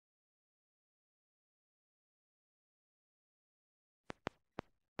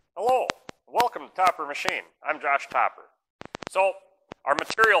Hello, welcome to Topper Machine. I'm Josh Topper. So our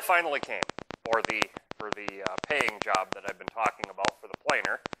material finally came for the paying job that I've been talking about for the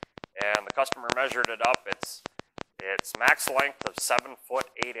planer, and the customer measured it up. It's max length of 7 foot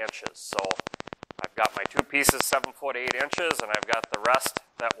 8 inches. So I've got my two pieces 7 foot 8 inches, and I've got the rest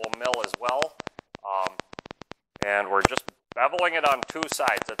that will mill as well. And we're just beveling it on two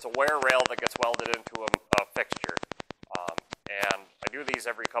sides. It's a wear rail that gets welded into a fixture. And I do these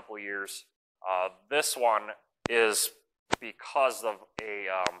every couple of years. This one is because of a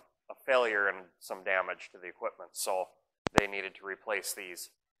failure and some damage to the equipment, so they needed to replace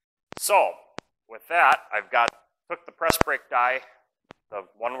these. So with that, took the press brake die, the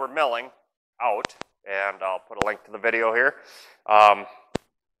one we're milling, out, and I'll put a link to the video here.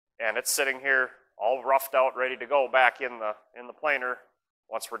 And it's sitting here all roughed out, ready to go back in the planer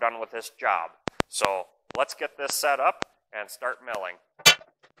once we're done with this job. So let's get this set up and start milling.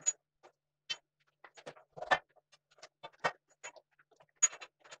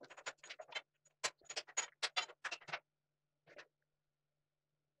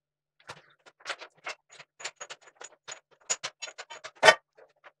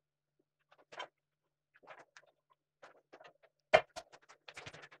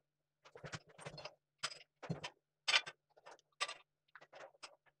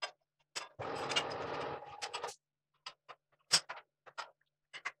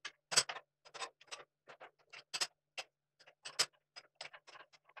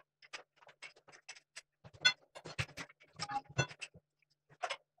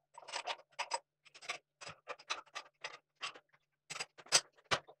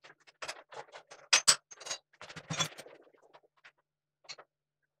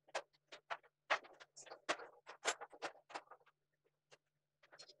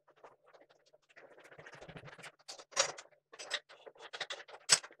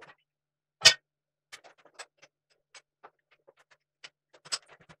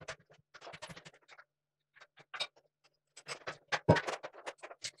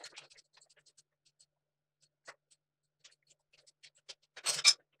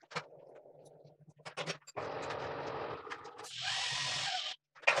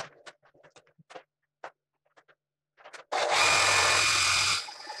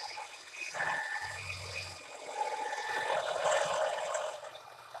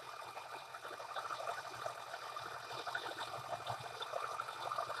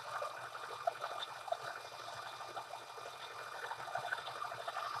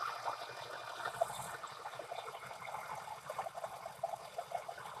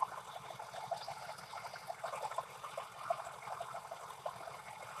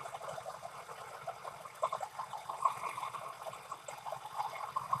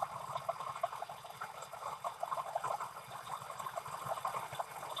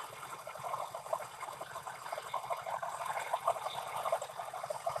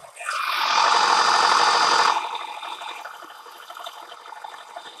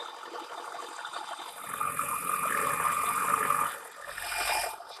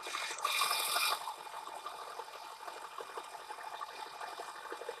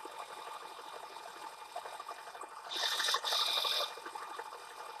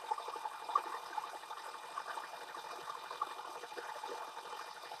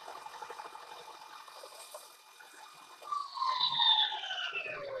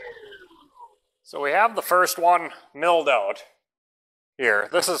 So we have the first one milled out here.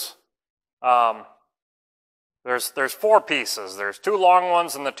 This is, there's four pieces. There's two long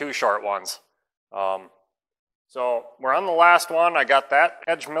ones and the two short ones. So we're on the last one. I got that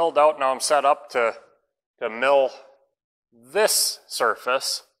edge milled out. Now I'm set up to mill this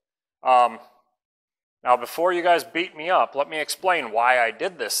surface. Now before you guys beat me up, let me explain why I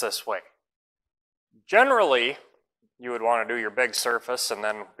did this way. Generally, you would want to do your big surface, and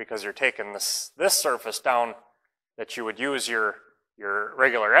then because you're taking this surface down that you would use your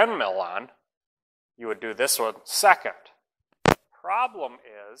regular end mill on, you would do this one second. Problem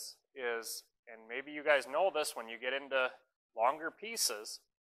is, and maybe you guys know this, when you get into longer pieces,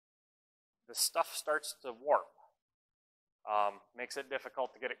 the stuff starts to warp. Makes it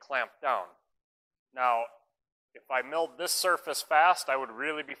difficult to get it clamped down. Now, if I milled this surface fast, I would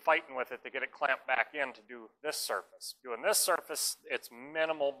really be fighting with it to get it clamped back in to do this surface. Doing this surface, it's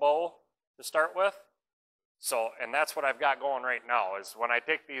minimal bow to start with. So, and that's what I've got going right now, is when I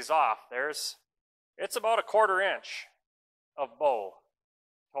take these off, it's about a 1/4 inch of bow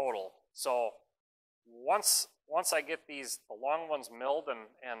total. So once I get the long ones milled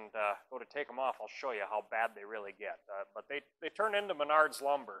and go to take them off, I'll show you how bad they really get. But they turn into Menards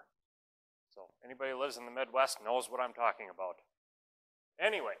lumber. So anybody who lives in the Midwest knows what I'm talking about.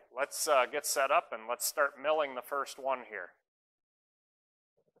 Anyway, let's get set up and let's start milling the first one here.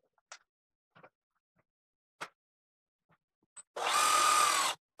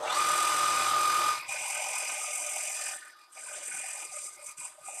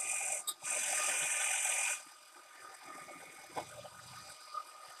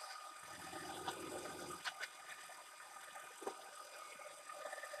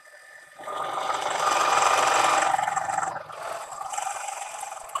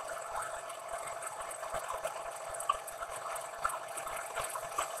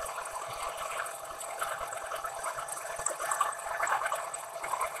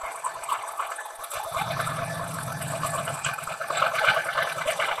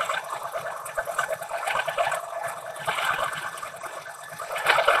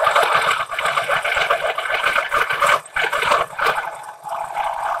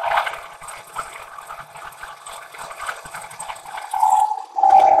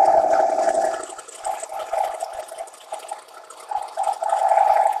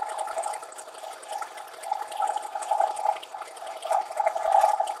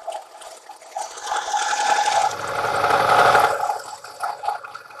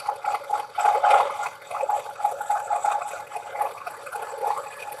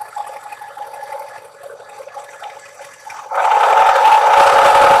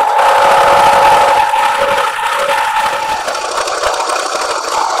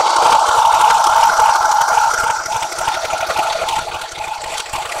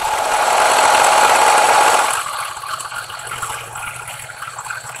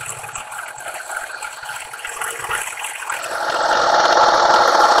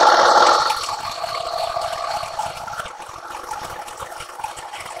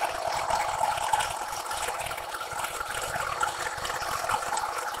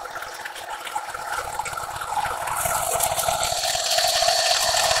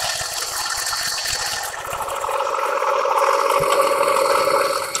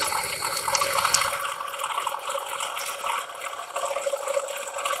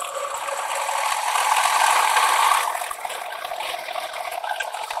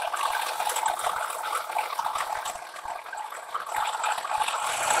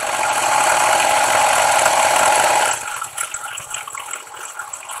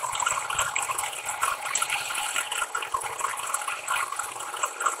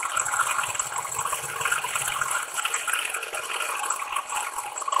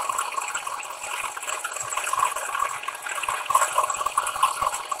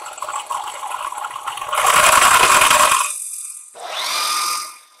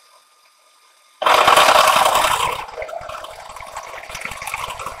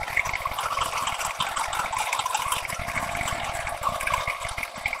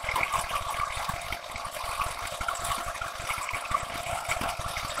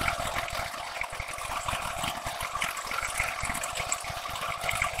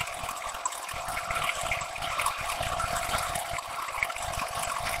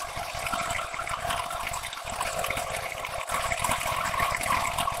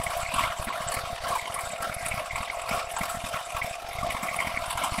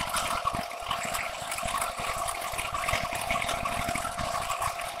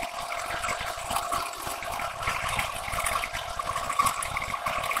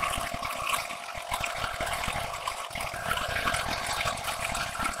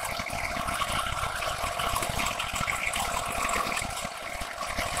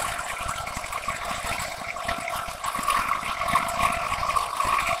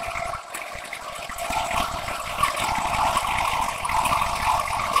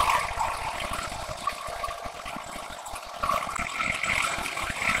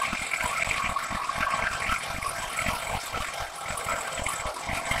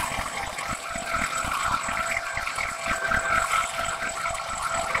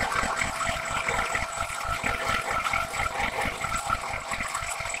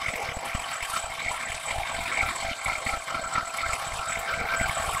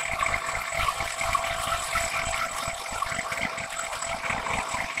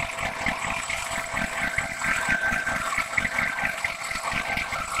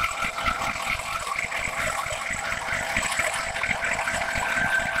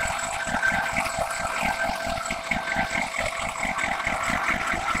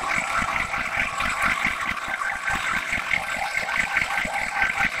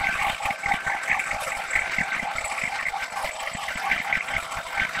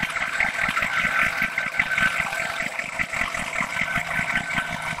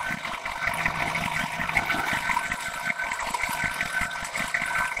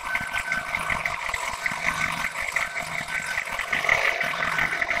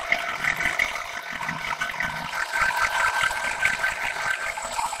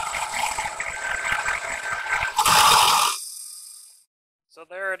 So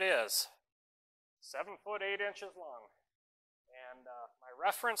there it is, 7 foot 8 inches long. And my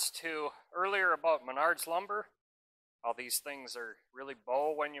reference to earlier about Menard's lumber, how these things are really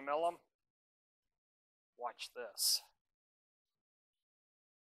bow when you mill them, watch this.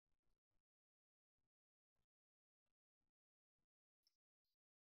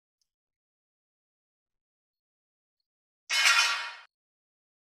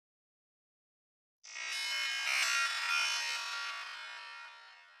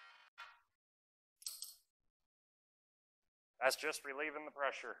 That's just relieving the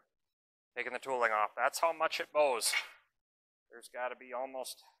pressure, taking the tooling off. That's how much it bows. There's got to be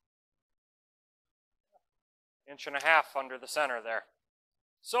almost 1.5 inches under the center there.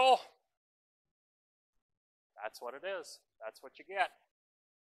 So, that's what it is. That's what you get.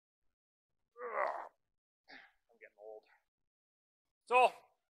 I'm getting old. So,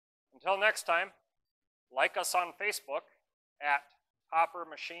 until next time, like us on Facebook at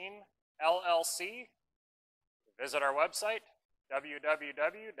Machine LLC. Visit our website,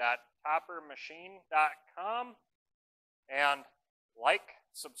 www.toppermachine.com, and like,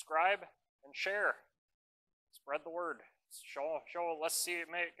 subscribe, and share. Spread the word. Let's see,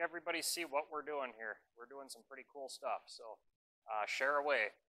 make everybody see what we're doing here. We're doing some pretty cool stuff, so share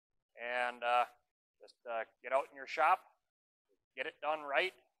away. And just get out in your shop, get it done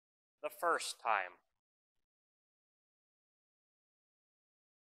right the first time.